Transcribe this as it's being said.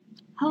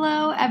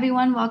Hello,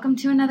 everyone. Welcome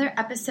to another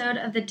episode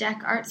of the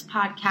Deck Arts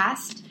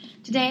Podcast.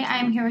 Today, I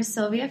am here with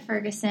Sylvia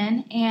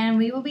Ferguson, and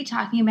we will be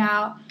talking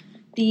about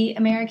the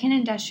American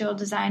industrial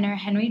designer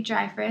Henry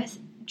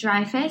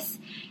Dreyfuss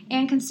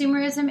and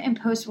consumerism in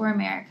post-war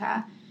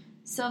America.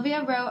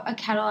 Sylvia wrote a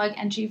catalog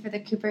entry for the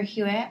Cooper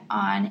Hewitt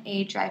on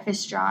a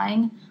Dreyfuss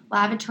drawing,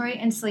 lavatory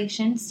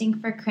installation sink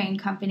for Crane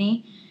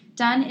Company,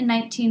 done in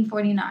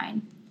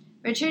 1949.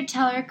 Richard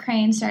Teller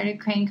Crane started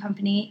Crane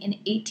Company in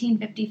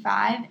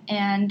 1855,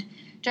 and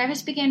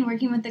Dreyfuss began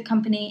working with the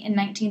company in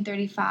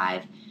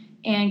 1935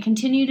 and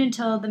continued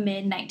until the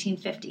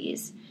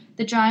mid-1950s.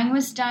 The drawing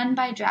was done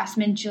by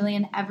draftsman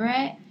Julian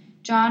Everett,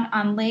 drawn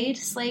on laid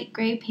slate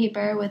gray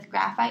paper with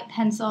graphite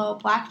pencil,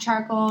 black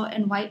charcoal,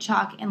 and white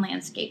chalk in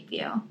landscape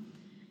view.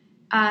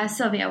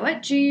 Sylvia,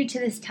 what drew you to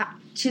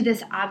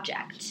this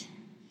object?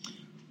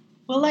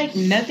 Well,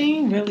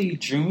 nothing really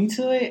drew me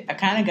to it. I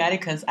kind of got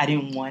it because I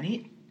didn't want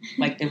it.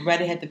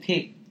 Everybody had to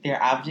pick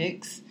their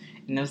objects.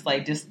 And it was,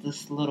 just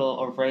this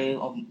little array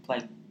of,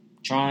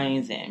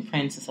 drawings and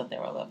prints and stuff that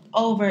were left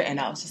over. And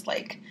I was just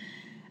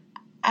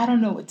I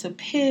don't know what to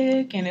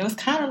pick. And it was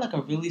kind of,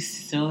 a really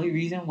silly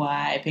reason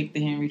why I picked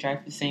the Henry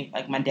Dreyfuss sink.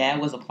 My dad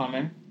was a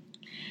plumber.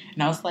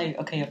 And I was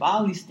okay, of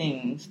all these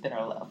things that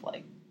are left,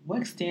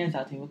 what stands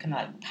out to me? What can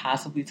I,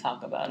 possibly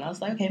talk about? And I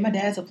was okay, my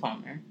dad's a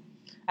plumber.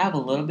 I have a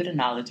little bit of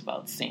knowledge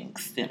about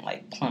sinks and,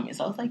 plumbing.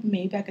 So I was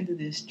maybe I can do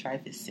this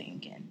Dreyfuss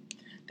sink. And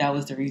that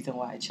was the reason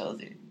why I chose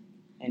it.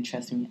 And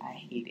trust me, I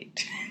hated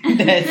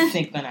that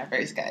sink when I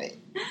first got it.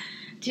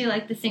 Do you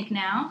like the sink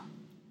now?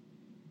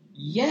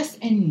 Yes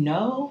and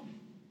no.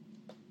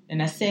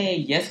 And I say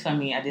yes because,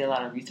 I did a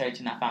lot of research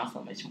and I found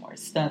so much more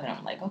stuff. And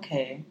I'm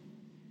okay,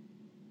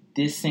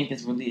 this sink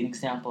is really an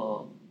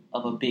example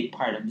of a big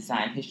part of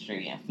design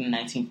history from the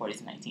 1940s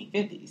and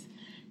 1950s.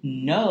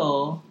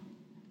 No,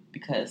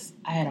 because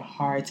I had a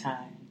hard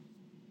time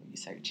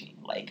researching.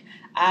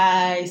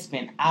 I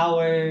spent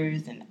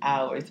hours and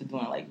hours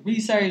doing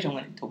research. I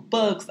went into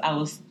books. I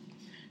was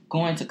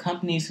going to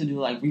companies who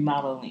do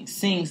remodeling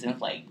sinks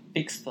and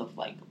fix stuff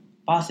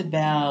faucet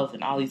valves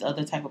and all these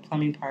other type of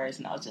plumbing parts.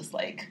 And I was just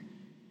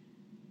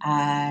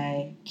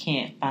I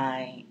can't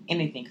find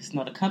anything because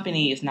the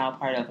company is now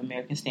part of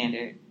American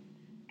Standard.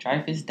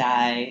 Dreyfuss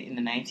died in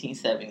the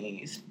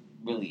 1970s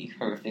really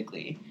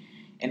horrifically,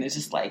 and it's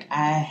just I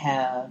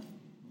have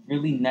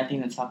really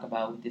nothing to talk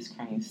about with this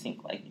Crane sink.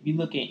 If you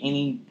look at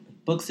any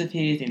books of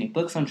his, any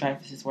books on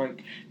Dreyfuss's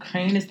work,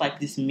 Crane is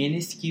this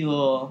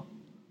minuscule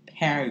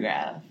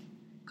paragraph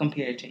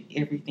compared to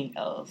everything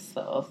else.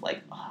 So I was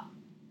oh,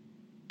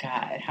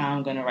 God, how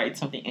I'm going to write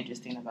something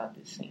interesting about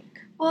this sink.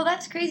 Well,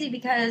 that's crazy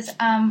because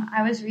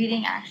I was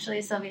reading,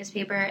 actually, Sylvia's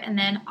paper, and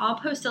then I'll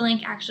post a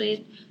link,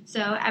 actually,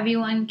 so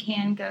everyone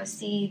can go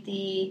see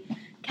the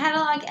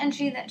catalog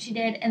entry that she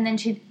did, and then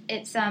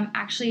it's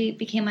actually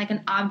became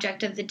an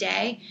object of the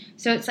day.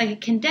 So it's a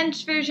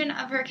condensed version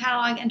of her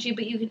catalog entry,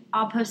 but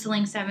I'll post a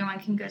link so everyone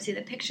can go see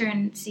the picture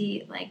and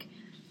see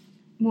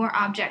more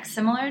objects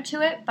similar to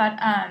it. But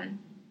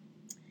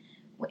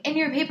in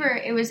your paper,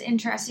 it was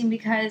interesting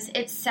because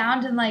it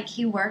sounded like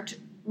he worked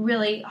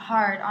really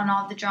hard on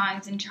all the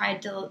drawings and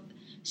tried to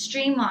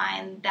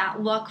streamline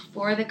that look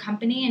for the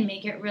company and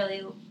make it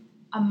really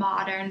a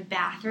modern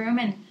bathroom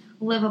and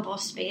livable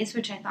space,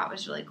 which I thought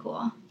was really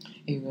cool.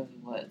 It really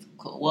was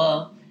cool.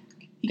 Well,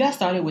 he got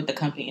started with the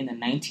company in the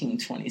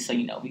 1920s, so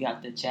we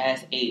got the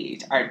Jazz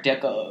Age, Art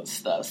Deco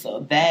stuff. So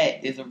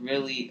that is a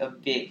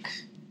big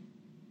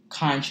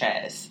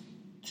contrast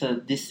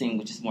to this thing,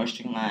 which is more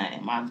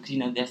streamlined.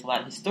 Because there's a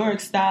lot of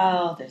historic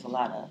styles, there's a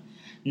lot of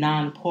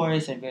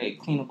non-porous and very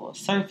cleanable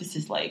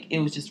surfaces. It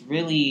was just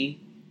really,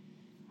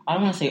 I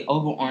don't want to say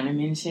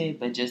over-ornamented,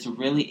 but just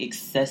really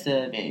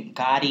excessive and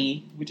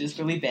gaudy, which is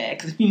really bad.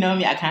 Because,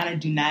 I kind of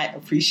do not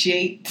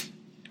appreciate,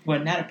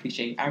 I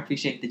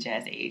appreciate the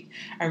Jazz Age.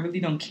 I really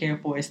don't care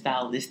for it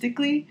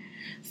stylistically.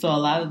 So a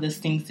lot of those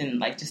things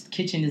in, just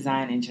kitchen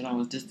design in general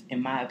was just,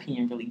 in my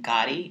opinion, really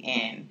gaudy.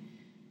 And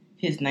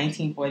his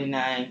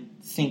 1949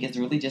 sink is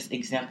really just an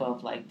example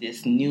of,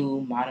 this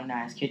new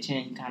modernized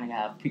kitchen. You kind of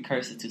got a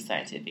precursor to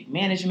scientific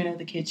management of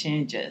the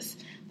kitchen,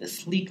 just the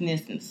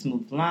sleekness and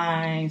smooth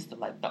lines,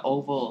 the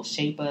oval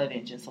shape of it,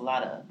 and just a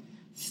lot of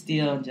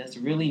steel and just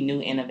really new,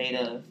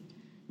 innovative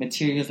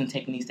materials and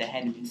techniques that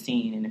hadn't been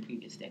seen in the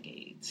previous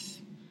decades.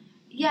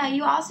 Yeah,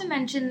 you also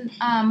mentioned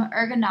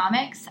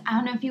ergonomics. I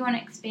don't know if you want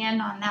to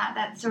expand on that.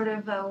 That's sort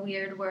of a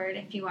weird word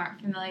if you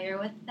aren't familiar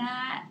with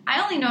that.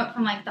 I only know it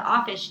from the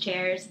office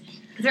chairs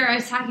because they're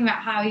always talking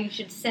about how you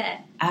should sit.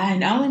 I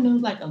only know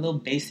a little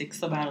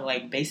basics about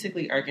it.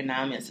 Basically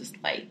ergonomics is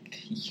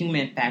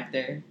human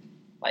factor,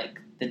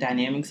 the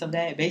dynamics of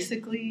that.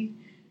 Basically,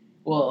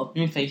 well, let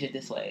me phrase it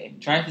this way.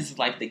 Dreyfuss is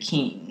the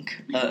king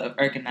of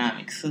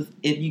ergonomics. So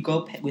if you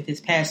go with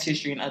his past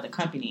history in other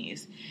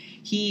companies,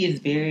 he is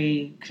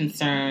very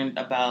concerned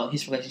about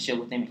his relationship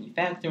with the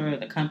manufacturer,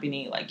 the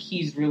company.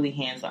 He's really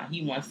hands-on.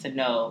 He wants to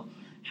know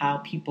how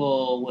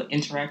people will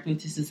interact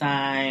with his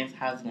designs,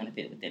 how it's going to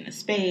fit within the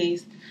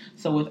space.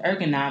 So with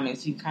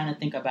ergonomics, you kind of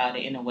think about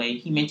it in a way.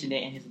 He mentioned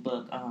it in his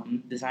book,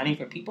 Designing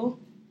for People.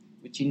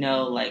 But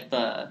like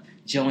the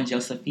Joe and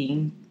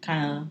Josephine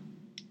kind of,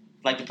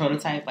 like the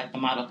prototype, like the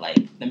model of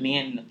like the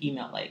man and the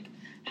female, like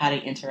how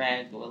they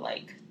interact with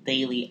like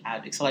daily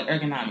objects. So like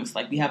ergonomics,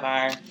 like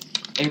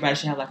everybody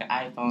should have like an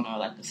iPhone or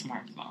like a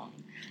smartphone.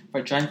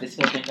 For Dreyfuss,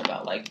 he'll think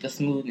about like the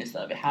smoothness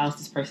of it. How is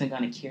this person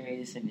going to carry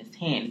this in his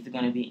hand? Is it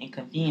going to be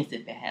inconvenience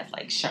if it has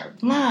like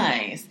sharp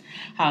lines?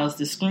 How is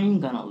the screen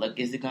going to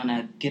look? Is it going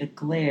to get a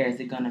glare? Is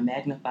it going to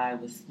magnify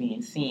what's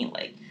being seen?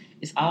 Like,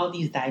 it's all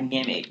these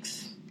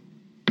dynamics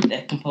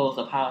that compose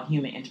of how a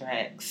human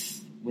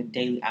interacts with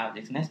daily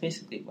objects, and that's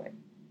basically what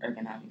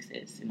ergonomics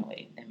is in a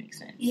way that makes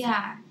sense.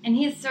 Yeah, and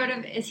is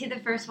he the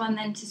first one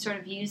then to sort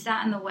of use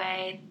that in the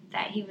way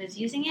that he was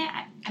using it?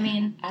 I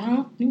mean, I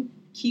don't think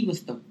he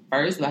was the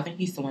first, but I think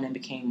he's the one that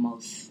became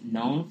most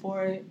known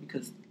for it,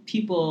 because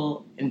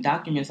people in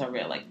documents I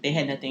read, like, they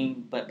had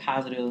nothing but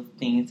positive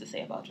things to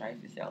say about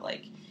Dreyfuss. They're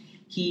like,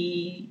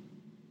 he,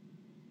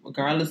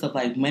 regardless of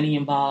like money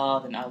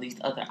involved and all these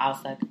other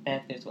outside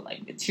factors with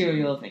like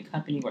materials and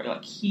company work,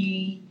 like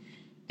he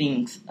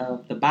thinks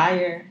of the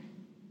buyer,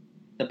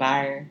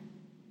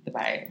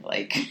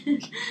 like.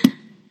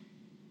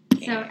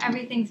 So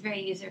everything's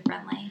very user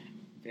friendly.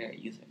 Very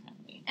user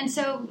friendly. And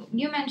so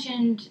you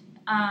mentioned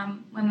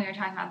when we were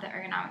talking about the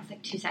ergonomics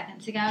like 2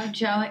 seconds ago,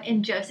 Joe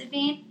and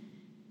Josephine.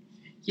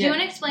 Do you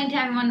want to explain to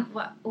everyone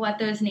what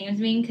those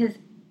names mean? Because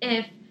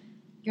if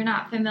you're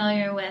not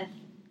familiar with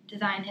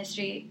design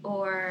history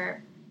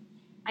or,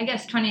 I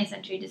guess, 20th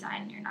century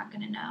design, you're not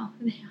going to know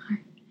who they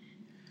are.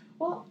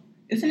 Well,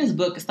 it's in his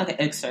book. It's like an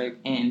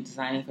excerpt in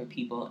Designing for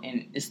People,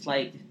 and it's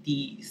like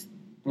the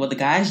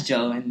guy's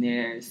Joe, and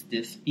there's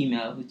this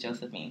female who's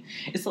Josephine.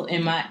 It's a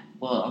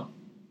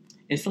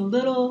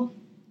little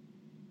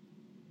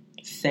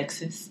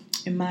sexist,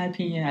 in my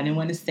opinion. I didn't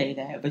want to say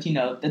that, but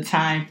the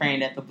time frame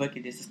that the book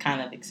is kind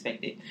of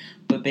expected.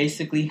 But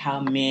basically,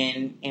 how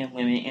men and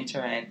women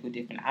interact with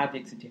different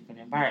objects in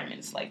different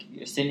environments. Like,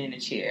 you're sitting in a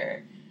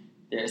chair,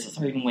 there's a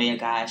certain way a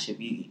guy should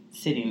be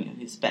sitting,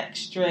 his back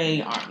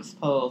straight, arms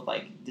posed,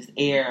 like this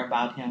air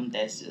about him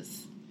that's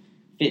just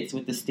fits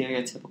with the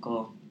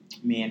stereotypical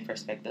man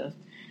perspective.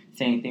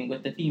 Same thing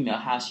with the female,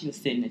 how she would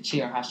sit in the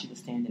chair, how she would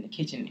stand in the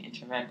kitchen and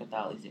interact with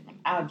all these different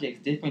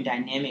objects, different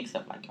dynamics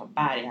of like her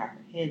body, how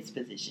her head's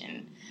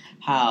positioned,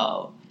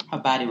 how her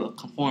body will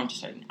conform to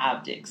certain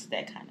objects,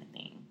 that kind of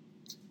thing.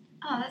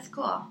 Oh, that's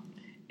cool.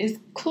 It's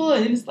cool.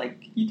 And it's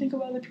like, you think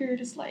about the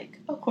period, it's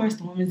like, of course,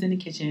 the woman's in the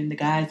kitchen, the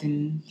guy's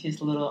in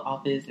his little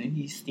office, and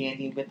he's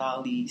standing with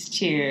all these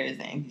chairs,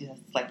 and he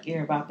just like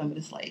air about them, but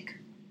it's like,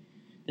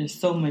 there's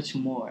so much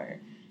more.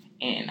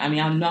 And I mean,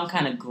 I know I'm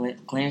kind of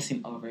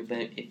glancing over it,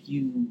 but if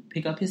you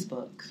pick up his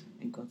book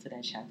and go to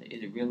that chapter,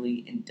 it's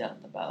really in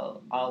depth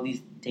about all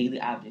these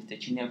daily objects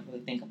that you never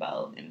really think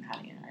about and how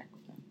to interact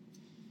with them.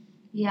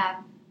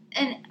 Yeah.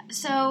 And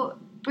so,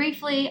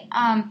 briefly,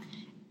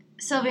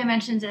 Sylvia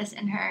mentions this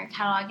in her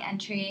catalog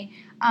entry,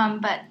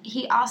 but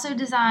he also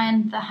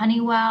designed the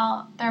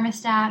Honeywell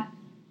thermostat,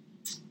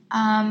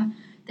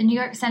 the New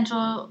York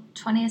Central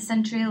 20th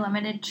Century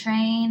Limited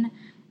train,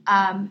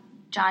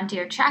 John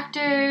Deere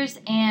tractors,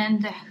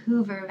 and the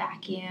Hoover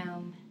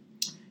vacuum.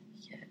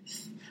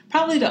 Yes.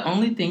 Probably the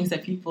only things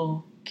that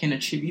people can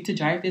attribute to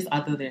Dreyfuss,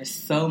 although there's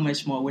so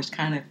much more, which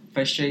kind of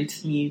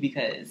frustrates me,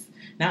 because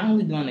not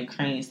only doing the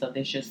crane stuff,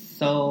 there's just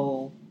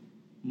so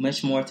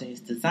much more to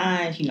his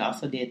design. He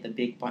also did the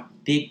Big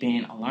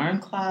Ben alarm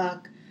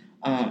clock.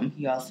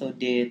 He also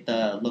did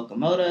the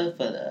locomotive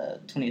for the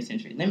 20th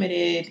Century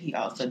Limited. He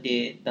also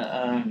did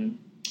the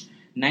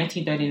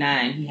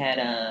 1939. He had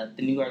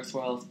the New York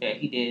World's Fair.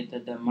 He did the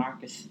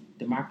Democrats,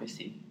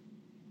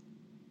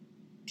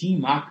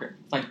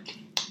 like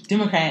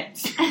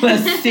Democrats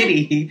plus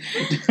city.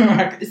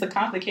 It's a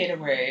complicated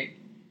word.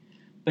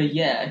 But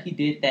yeah, he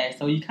did that.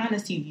 So you kind of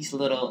see these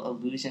little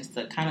allusions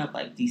to kind of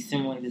like these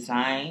similar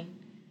design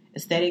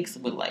aesthetics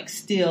with like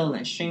steel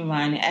and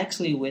streamline.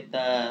 Actually, with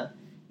the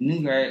New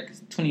York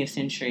 20th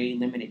Century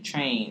Limited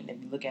train, if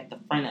you look at the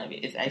front of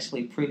it, it's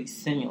actually pretty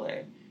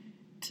similar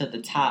to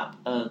the top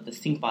of the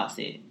sink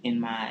faucet in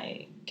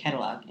my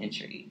catalog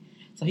entry.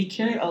 So he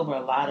carried over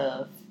a lot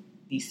of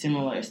these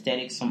similar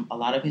aesthetics from a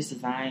lot of his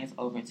designs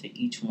over into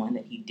each one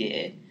that he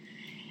did.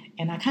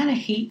 And I kind of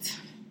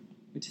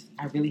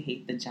I really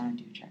hate the John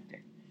Deere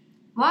tractor.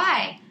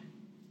 Why?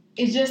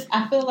 It's just,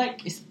 I feel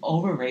like it's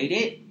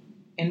overrated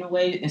in a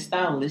way, and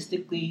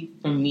stylistically,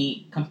 for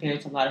me,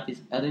 compared to a lot of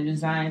his other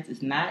designs,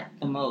 it's not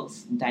the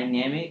most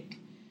dynamic.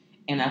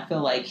 And I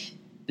feel like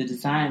the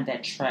design of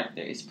that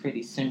tractor is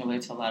pretty similar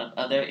to a lot of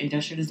other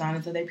industrial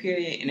designers of that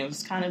period. And it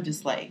was kind of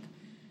just like,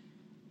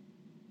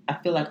 I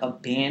feel like a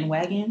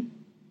bandwagon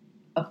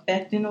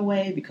effect in a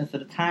way, because of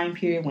the time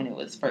period when it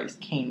was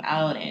first came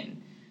out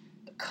and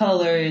the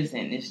colors,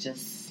 and it's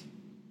just,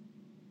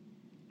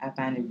 I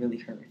find it really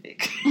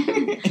horrific.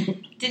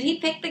 Did he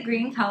pick the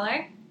green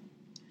color?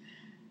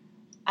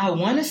 I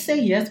want to say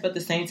yes, but at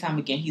the same time,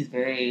 again, he's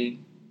very,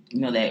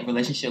 that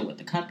relationship with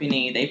the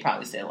company. They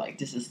probably said, like,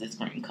 this is this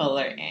green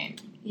color,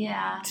 and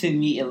yeah, to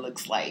me, it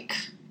looks like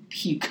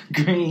puke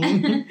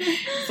green.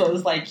 So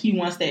it's like he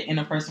wants that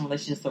interpersonal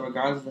relationship. So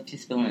regardless of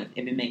his feelings,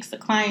 if it makes the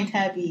client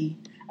happy,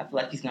 I feel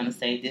like he's going to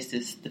say, this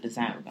is the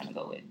design we're going to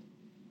go with.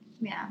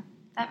 Yeah,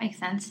 that makes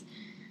sense.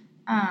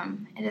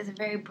 It is a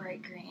very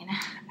bright green.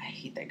 I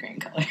hate that green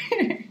color.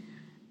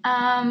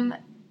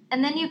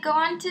 And then you go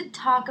on to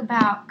talk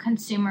about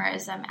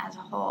consumerism as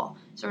a whole,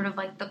 sort of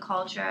like the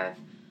culture of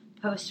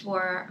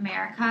post-war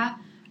America.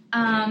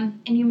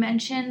 And you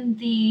mentioned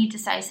the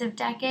decisive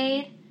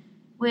decade,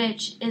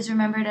 which is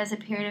remembered as a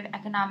period of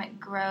economic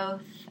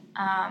growth,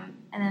 and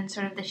then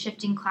sort of the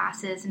shifting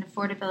classes and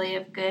affordability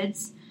of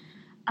goods.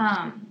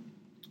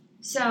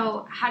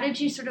 So how did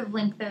you sort of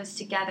link those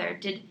together?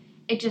 Did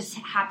it just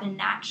happen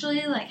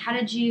naturally? Like, how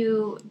did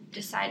you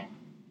decide?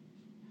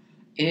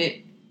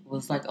 It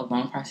was like a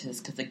long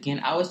process because,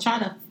 again,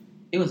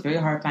 it was very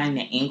hard finding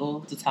the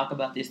angle to talk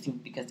about this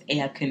thing because,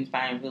 I couldn't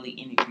find really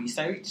any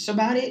research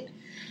about it.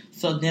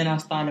 So then I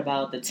thought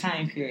about the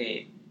time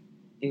period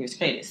it was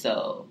created.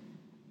 So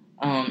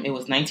it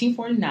was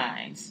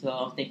 1949. So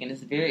I'm thinking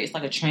it's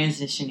like a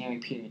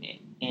transitionary period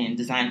in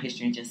design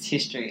history and just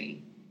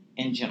history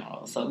in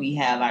general. So we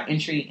have our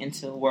entry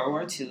into World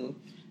War II,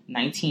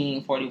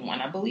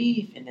 1941, I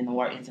believe, and then the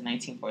war ends in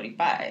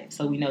 1945.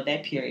 So we know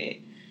that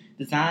period.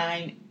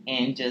 Design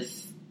and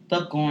just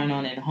stuff going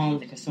on in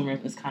homes and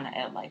consumerism is kind of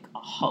at like a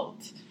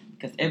halt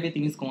because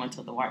everything is going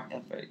to the war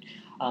effort.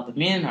 The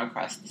men are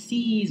across the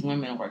seas,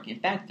 women work in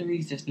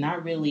factories. There's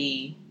not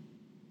really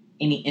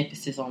any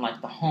emphasis on like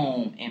the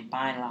home and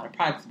buying a lot of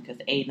products because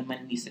the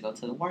money needs to go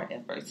to the war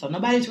effort. So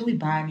nobody's really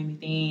buying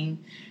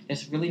anything.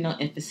 There's really no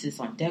emphasis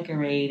on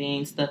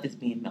decorating. Stuff is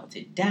being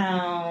melted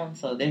down.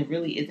 So there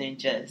really isn't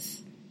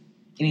just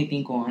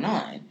anything going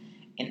on.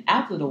 And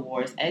after the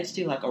war, it's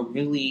actually like a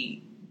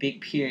really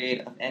big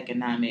period of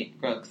economic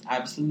growth.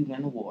 Obviously, we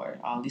win the war.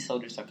 All these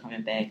soldiers are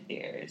coming back.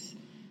 There's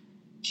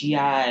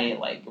GI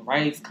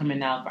rights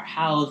coming out for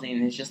housing.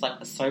 There's just like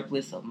a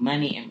surplus of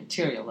money and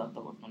material left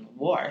over from the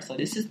war. So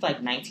this is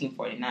like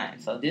 1949.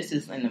 So this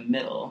is in the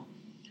middle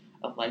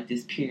of like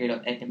this period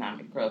of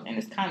economic growth, and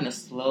it's kind of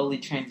slowly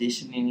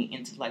transitioning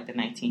into like the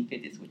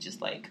 1950s, which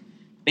is like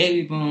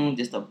baby boom,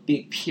 just a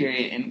big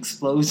period and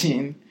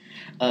explosion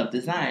of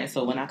design.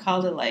 So when I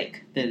call it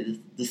like the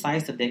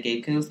decisive decade,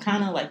 because it was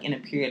kind of like in a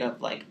period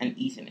of like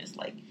uneasiness.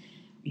 Like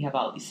we have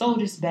all these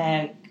soldiers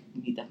back,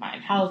 we need to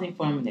find housing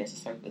for them, there's a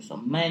surplus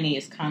of money.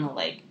 It's kind of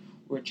like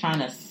we're trying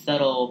to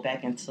settle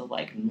back into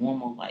like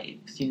normal life.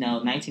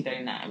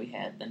 1939 we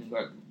had the New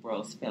York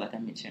World's Fair, like I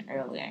mentioned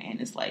earlier, and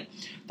it's like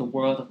the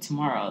world of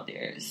tomorrow.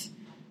 There's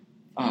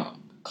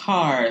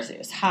cars,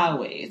 there's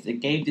highways. It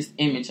gave this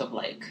image of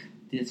like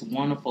this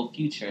wonderful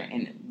future,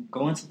 and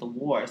going to the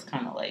war is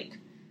kind of like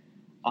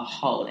a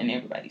halt, and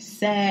everybody's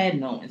sad,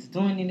 no one's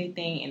doing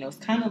anything, and it was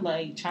kind of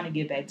like trying to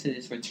get back to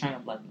this return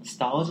of like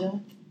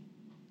nostalgia.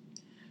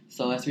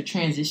 So as we're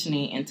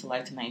transitioning into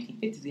like the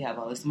 1950s, we have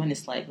all this money.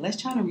 It's like,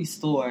 let's try to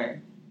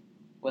restore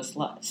what's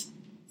lost.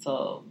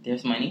 So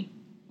there's money.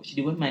 What you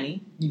do with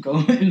money, you go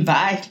and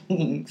buy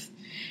things.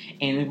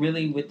 And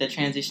really with the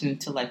transition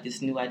to like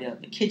this new idea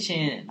of the kitchen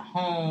and the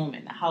home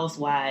and the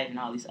housewife and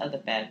all these other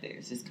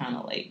factors, it's kind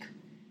of like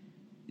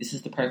this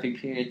is the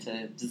perfect period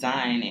to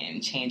design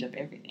and change up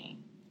everything.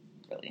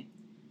 Really.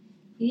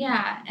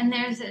 Yeah, and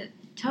there's a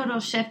total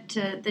shift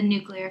to the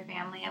nuclear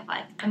family of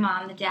like the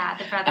mom, the dad,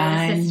 the brother,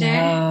 the sister.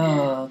 I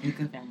know,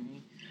 nuclear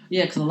family.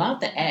 Yeah, because a lot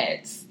of the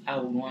ads I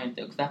was going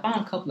through, because I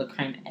found a couple of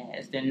current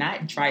ads. They're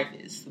not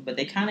drivers, but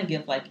they kind of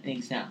give like an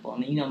example.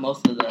 And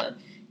most of the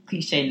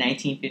cliche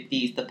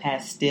 1950s, the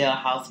pastel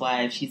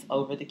housewife, she's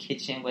over the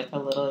kitchen with her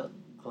little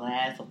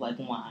glass of like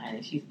wine,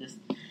 and she's just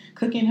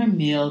cooking her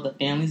meal. The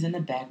family's in the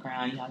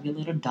background. You have your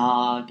little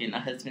dog, and the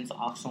husband's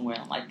off somewhere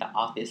in like the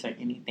office or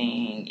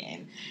anything.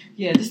 And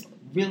yeah, just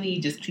really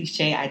just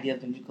cliche idea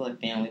of the nuclear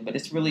family, but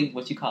it's really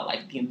what you call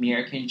like the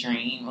American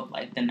dream of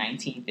like the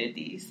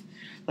 1950s.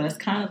 But it's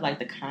kind of like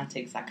the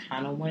context I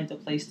kind of wanted to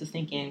place to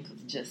sink in,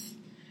 because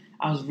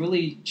I was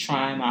really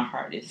trying my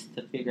hardest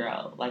to figure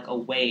out like a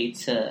way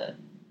to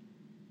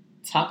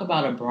talk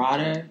about a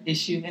broader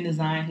issue in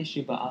design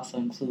history, but also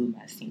include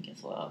my sink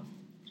as well.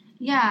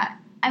 Yeah,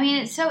 I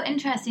mean, it's so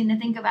interesting to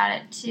think about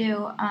it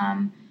too,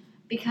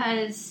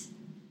 because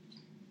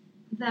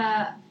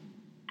the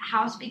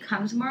house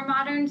becomes more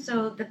modern,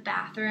 so the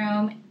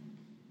bathroom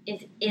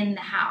is in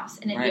the house,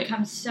 and it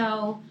becomes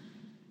so.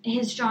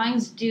 His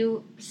drawings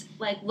do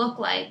look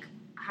like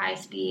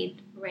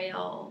high-speed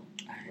rail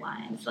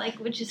lines,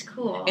 which is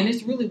cool. And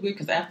it's really weird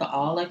because after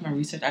all my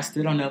research, I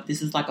still don't know if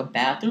this is like a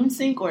bathroom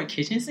sink or a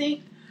kitchen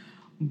sink.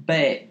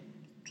 But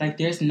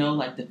there's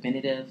no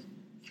definitive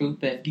proof.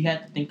 But if you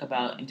have to think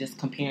about and just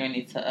comparing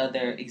it to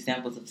other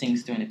examples of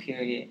sinks during the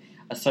period,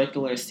 a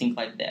circular sink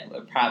like that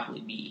would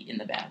probably be in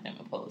the bathroom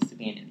opposed to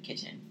being in the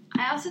kitchen.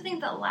 I also think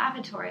that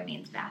lavatory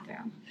means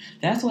bathroom.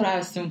 That's what I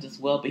assumed as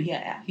well, but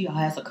he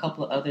has a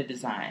couple of other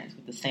designs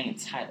with the same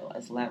title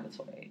as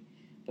lavatory,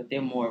 but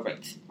they're more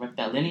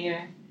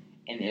rectilinear,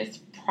 and there's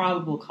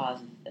probable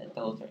causes that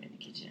those are in the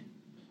kitchen.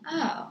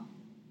 Oh,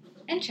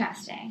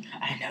 interesting.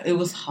 I know. It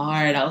was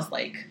hard. I was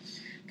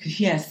because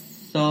he has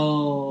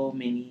so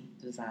many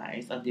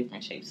designs of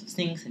different shapes of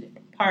sinks and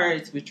different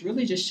parts, which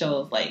really just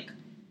shows, like,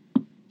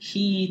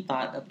 he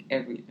thought of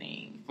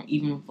everything, from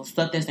even for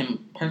stuff that's in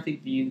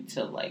perfect view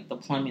to, like, the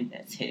plumbing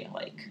that's hidden.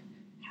 Like,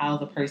 how's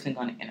the person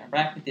going to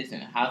interact with this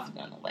and how's it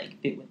going to,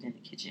 like, fit within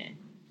the kitchen?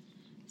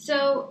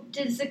 So,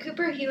 does the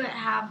Cooper Hewitt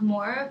have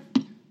more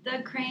of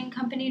the Crane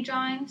Company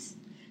drawings?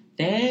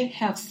 They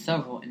have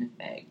several, in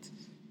fact.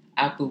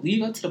 I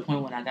believe up to the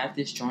point when I got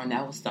this drawing,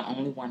 that was the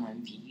only one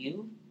on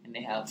view. And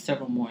they have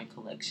several more in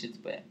collections,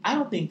 but I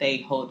don't think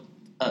they hold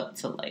up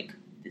to, like,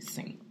 this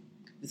single.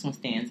 This one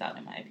stands out,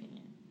 in my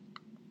opinion.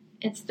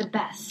 It's the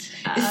best.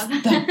 It's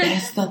the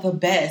best of the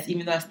best.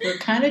 Even though I still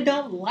kind of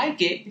don't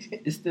like it,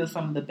 it's still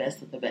some of the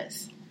best of the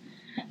best.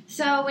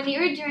 So, when you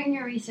were doing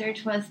your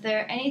research, was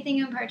there anything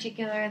in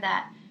particular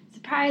that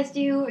surprised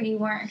you or you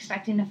weren't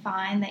expecting to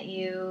find that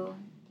you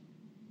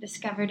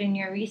discovered in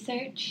your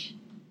research?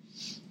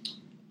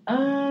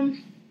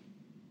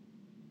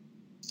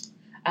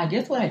 I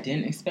guess what I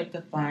didn't expect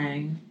to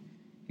find,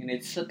 and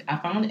I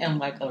found it in,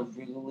 like, a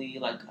really,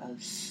 like, a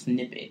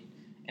snippet.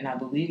 And I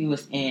believe it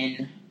was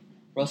in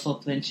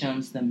Russell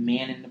Flincham's The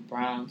Man in the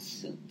Brown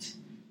Suit.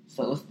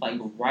 So it was,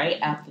 like, right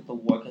after the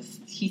war, because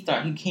he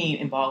became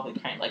involved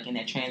with Crane, like, in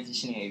that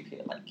transitionary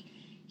period. Like,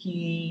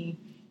 he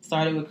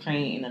started with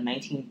Crane in the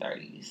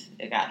 1930s.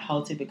 It got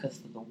halted because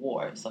of the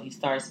war. So he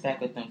starts back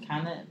with them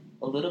kind of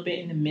a little bit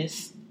in the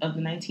midst of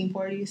the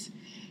 1940s.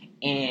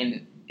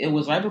 And it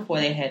was right before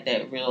they had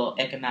that real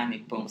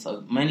economic boom.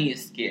 So money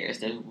is scarce.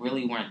 There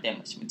really weren't that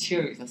much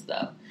materials and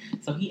stuff.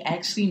 So he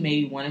actually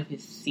made one of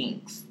his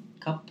sinks,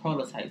 a couple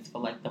prototypes for,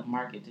 like, the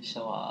market to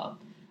show off.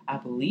 I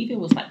believe it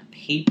was, like,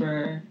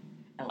 paper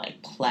and,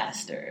 like,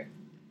 plaster,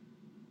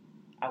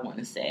 I want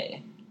to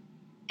say.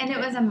 And it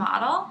was a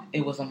model?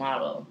 It was a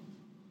model.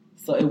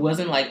 So it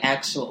wasn't, like,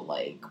 actual,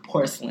 like,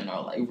 porcelain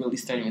or, like, really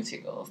sturdy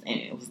materials. And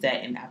it was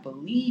that. And I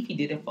believe he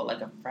did it for,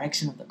 like, a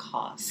fraction of the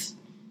cost.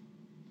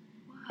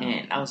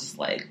 And I was just,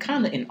 like,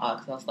 kind of in awe,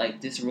 because I was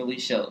like, this really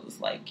shows,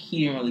 like,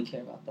 he didn't really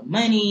care about the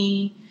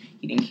money.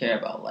 He didn't care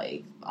about,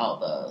 like, all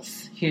the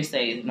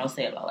hearsay, no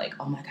say about, like,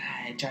 oh my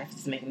God, Dreyfuss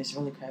is making this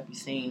really crappy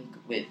sink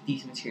with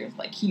these materials.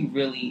 Like, he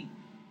really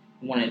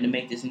wanted to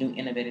make this new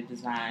innovative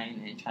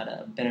design and try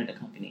to better the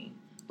company.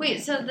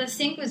 Wait, so the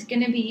sink was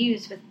going to be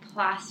used with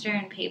plaster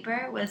and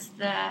paper?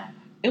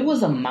 It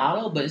was a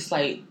model, but it's,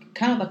 like,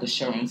 kind of like a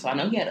showroom. So I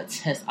know he had a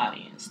test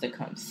audience to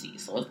come see.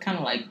 So it's kind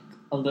of like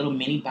a little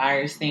mini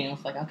buyer's thing.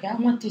 It's like, okay, I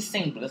want this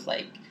sink, but it's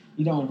like,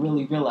 you don't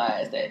really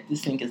realize that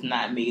this sink is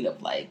not made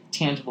of, like,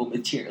 tangible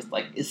materials.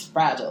 Like, it's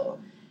fragile.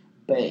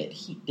 But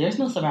there's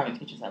no surviving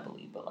pictures, I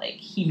believe. But, like,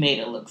 he made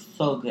it look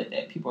so good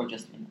that people are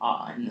just in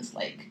awe. And it's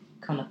like,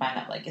 come to find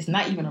out, like, it's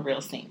not even a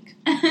real sink.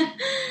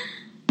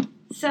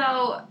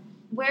 So,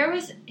 where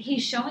was he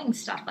showing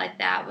stuff like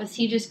that? Was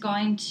he just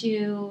going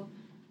to,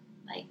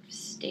 like,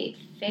 state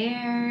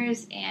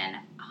fairs and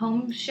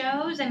home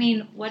shows? I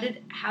mean,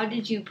 how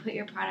did you put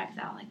your products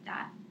out like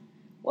that?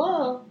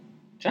 Well,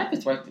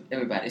 Dreyfuss worked with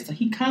everybody, so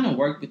he kind of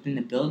worked within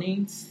the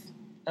buildings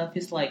of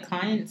his, like,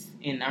 clients.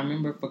 And I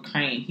remember for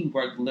Crane, he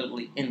worked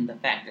literally in the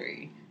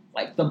factory,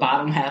 like the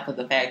bottom half of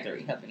the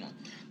factory, helping them.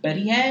 But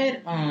he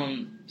had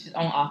his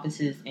own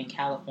offices in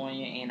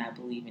California and I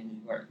believe in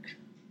New York.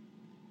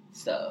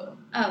 So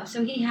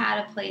he had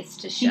a place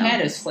to show. He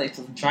had his place.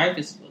 So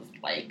Dreyfuss was,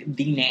 like,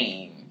 the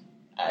name,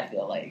 I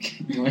feel like,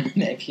 during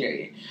that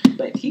period.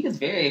 But he was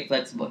very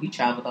flexible. He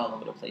traveled all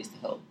over the place to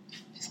help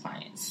his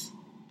clients.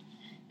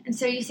 And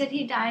so you said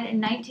he died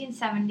in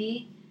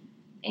 1970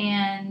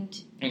 and...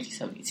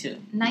 1972.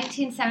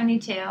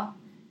 1972.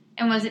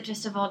 And was it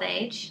just of old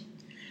age?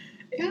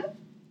 Yeah.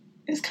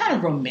 It's kind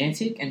of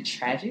romantic and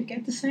tragic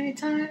at the same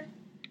time.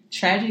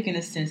 Tragic in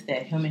the sense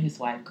that him and his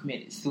wife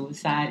committed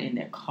suicide in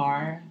their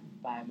car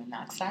by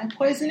monoxide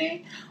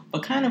poisoning,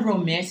 but kind of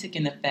romantic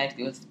in the fact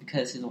it was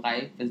because his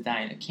wife was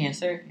dying of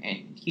cancer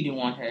and he didn't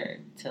want her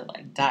to,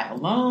 like, die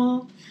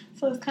alone.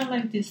 So it's kind of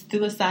like this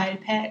suicide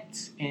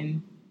pact,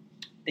 and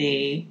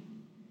they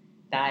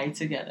died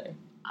together.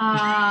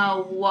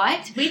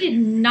 What? We did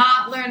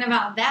not learn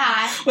about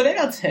that. Well, they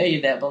don't tell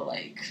you that, but,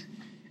 like,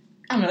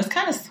 I don't know, it's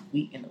kind of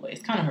sweet in a way.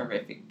 It's kind of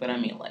horrific, but I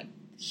mean, like,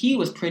 he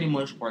was pretty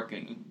much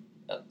working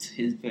up to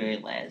his very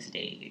last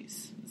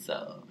days.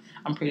 So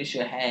I'm pretty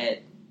sure had,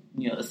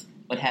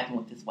 what happened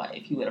with his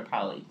wife, he would have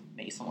probably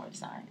made some more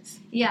designs.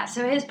 Yeah,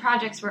 so his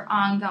projects were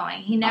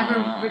ongoing. He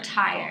never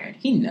retired.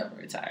 He never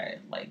retired.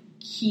 Like,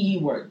 he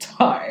worked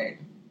hard.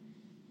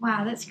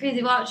 Wow, that's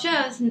crazy. Well, it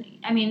shows,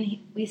 I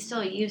mean, we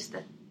still use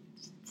the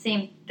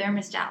same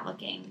thermostat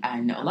looking. I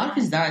know. A lot of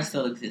his designs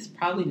still exist.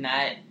 Probably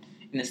not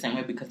in the same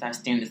way because our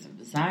standards of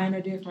design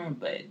are different,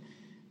 but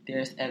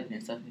there's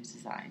evidence of his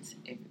designs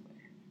everywhere.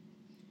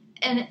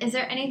 And is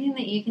there anything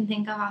that you can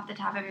think of off the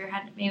top of your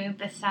head, maybe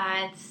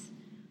besides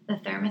the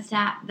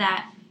thermostat,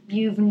 that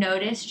you've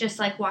noticed just,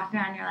 like, walking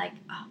around, you're like,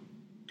 oh,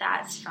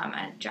 that's from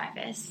a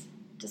Dreyfuss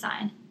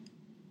design?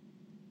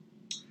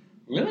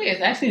 Really?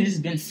 It's actually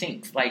just been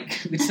sinks. Like,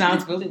 which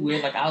sounds really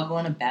weird. Like, I'll go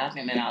in a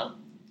bathroom and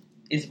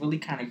it's really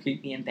kind of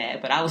creepy and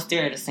bad, but I will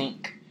stare at a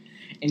sink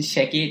and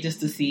check it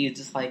just to see it's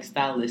just like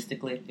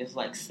stylistically if it's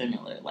like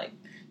similar. Like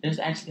there's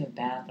actually a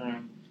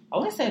bathroom. I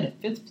want to say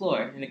the 5th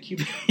floor in the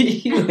Cooper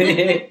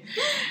Hewitt.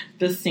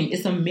 The sink.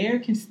 It's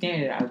American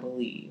standard, I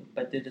believe,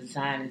 but the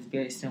design is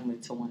very similar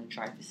to one of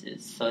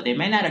Dreyfuss's. So they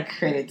may not have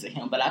credit to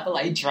him, but I feel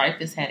like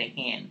Dreyfuss had a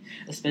hand,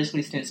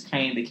 especially since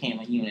Crane became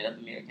a unit of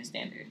American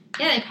Standard.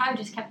 Yeah, they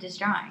probably just kept his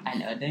drawing. I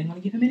know, I didn't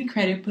want to give him any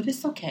credit, but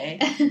it's okay.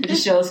 It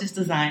just shows his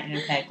design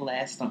impact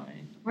last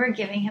time. We're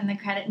giving him the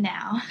credit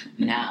now.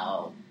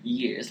 Now,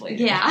 years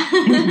later.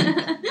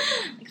 Yeah.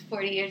 Like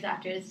 40 years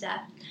after his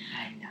death.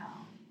 I know.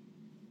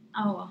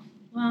 Oh,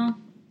 well,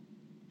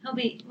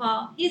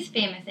 he's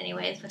famous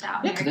anyways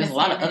without Yeah, because there's a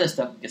lot of other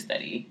stuff you can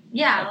study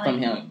from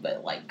him,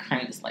 but, like,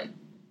 Crane is, like,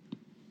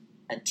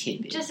 a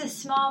tidbit. Just a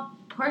small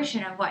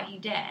portion of what he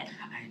did.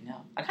 I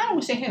know. I kind of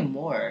wish they had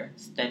more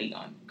study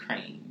on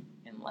Crane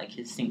and, like,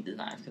 his sink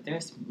designs, because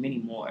there's many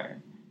more.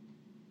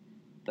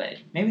 But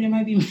maybe there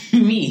might be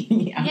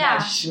me. I'm not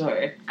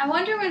sure. I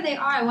wonder where they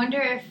are. I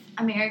wonder if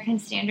American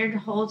Standard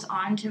holds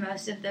on to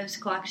most of those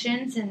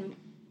collections and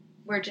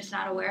we're just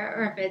not aware,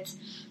 or if it's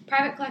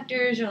private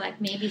collectors or like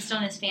maybe still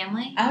in his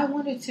family. I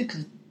wonder too,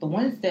 because the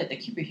ones that the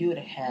Cooper Hewitt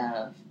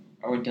have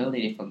are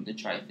donated from the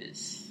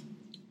Dreyfuss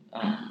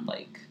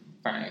like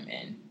firm,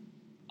 and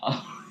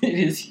it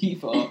is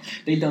people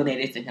they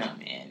donated to him,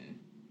 and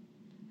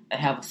I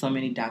have so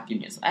many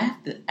documents. I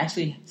have to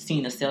actually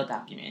seen a sale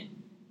document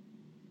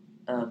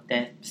of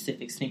that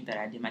specific sink that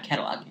I did my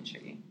catalog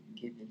entry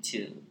given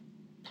to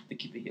the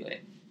Cooper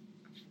Hewitt.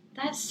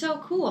 That's so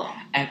cool.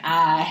 And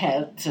I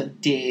had to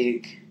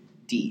dig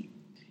deep.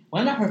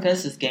 One of my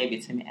professors gave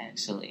it to me,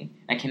 actually.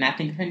 I cannot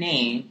think of her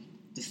name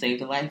to save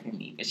the life of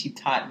me, but she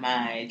taught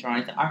my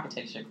drawing to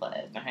architecture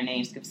class, and her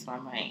name skips my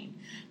mind.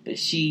 But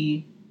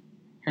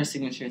her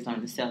signature is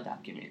on the sale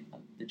document of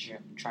the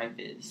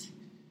Dreyfuss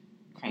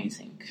Crane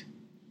sink.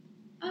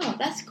 Oh,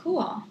 that's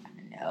cool.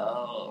 I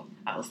know.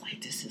 I was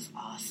like, this is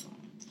awesome.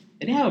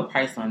 They didn't have a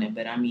price on it,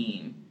 but I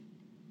mean,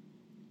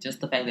 just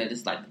the fact that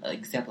it's like an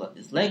example of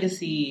his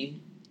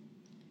legacy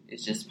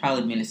is just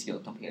probably minuscule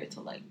compared to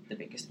like the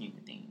bigger scheme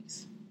of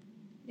things.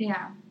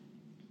 Yeah.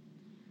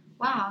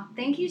 Wow.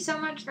 Thank you so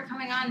much for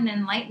coming on and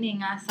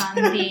enlightening us on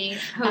the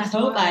post. I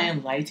hope I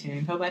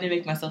enlightened. Hope I didn't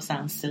make myself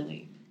sound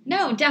silly.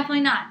 No,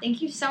 definitely not.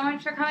 Thank you so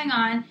much for coming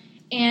on.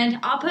 And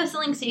I'll post a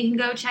link so you can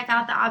go check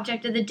out the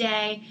object of the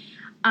day.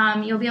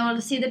 You'll be able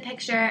to see the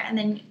picture, and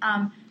then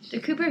the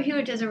Cooper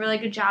Hewitt does a really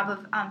good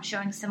job of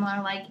showing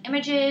similar like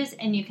images,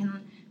 and you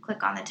can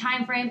click on the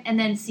time frame and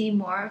then see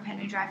more of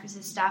Henry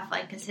Dreyfuss's stuff,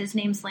 like because his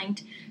name's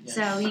linked, yes,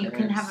 so you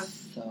can have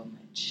so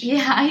much.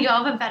 Yeah, you'll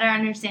have a better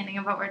understanding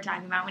of what we're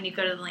talking about when you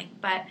go to the link.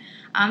 But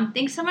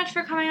thanks so much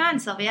for coming on,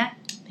 Sylvia.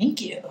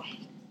 Thank you.